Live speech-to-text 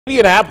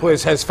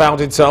Indianapolis has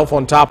found itself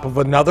on top of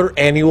another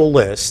annual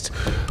list,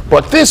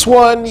 but this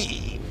one,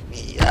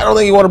 I don't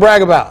think you want to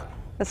brag about.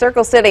 The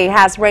Circle City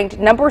has ranked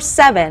number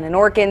 7 in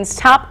Oregon's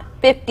top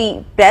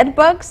 50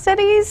 bedbug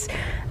cities.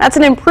 That's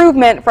an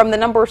improvement from the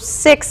number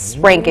 6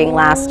 ranking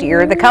last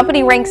year. The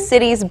company ranks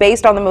cities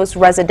based on the most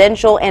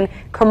residential and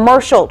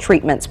commercial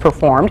treatments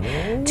performed.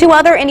 2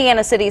 other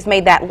Indiana cities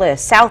made that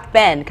list. South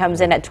Bend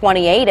comes in at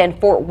 28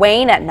 and Fort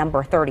Wayne at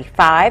number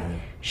 35.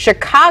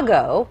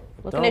 Chicago,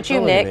 looking at you,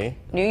 Nick,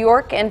 New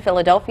York and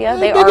Philadelphia,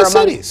 they are among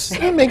cities.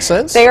 That makes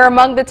sense. They are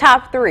among the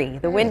top 3.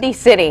 The Windy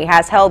City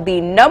has held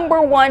the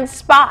number 1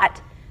 spot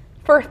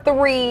for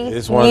 3 years.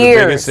 It's one of the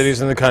biggest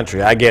cities in the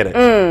country. I get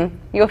it.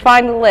 You'll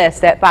find the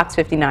list at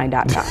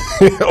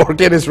fox59.com.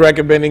 Orchid is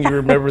recommending you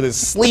remember the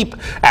SLEEP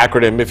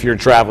acronym if you're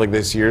traveling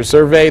this year.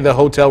 Survey the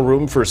hotel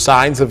room for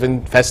signs of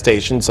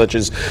infestation, such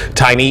as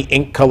tiny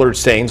ink-colored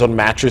stains on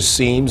mattress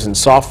seams and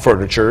soft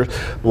furniture.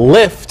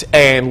 Lift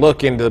and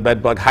look into the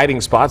bedbug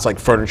hiding spots like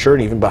furniture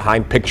and even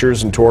behind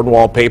pictures and torn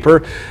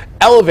wallpaper.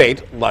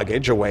 Elevate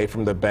luggage away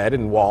from the bed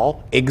and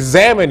wall.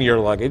 Examine your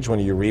luggage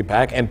when you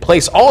repack, and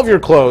place all of your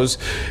clothes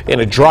in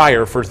a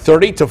dryer for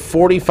 30 to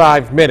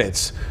 45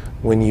 minutes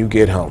when you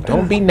get home.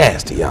 Don't be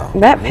nasty, y'all.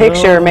 That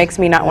picture makes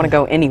me not want to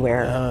go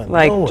anywhere.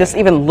 Just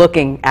even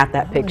looking at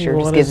that picture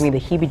just gives me the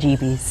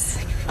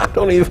heebie-jeebies. I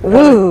don't even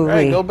want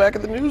to go back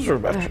in the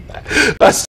newsroom after that.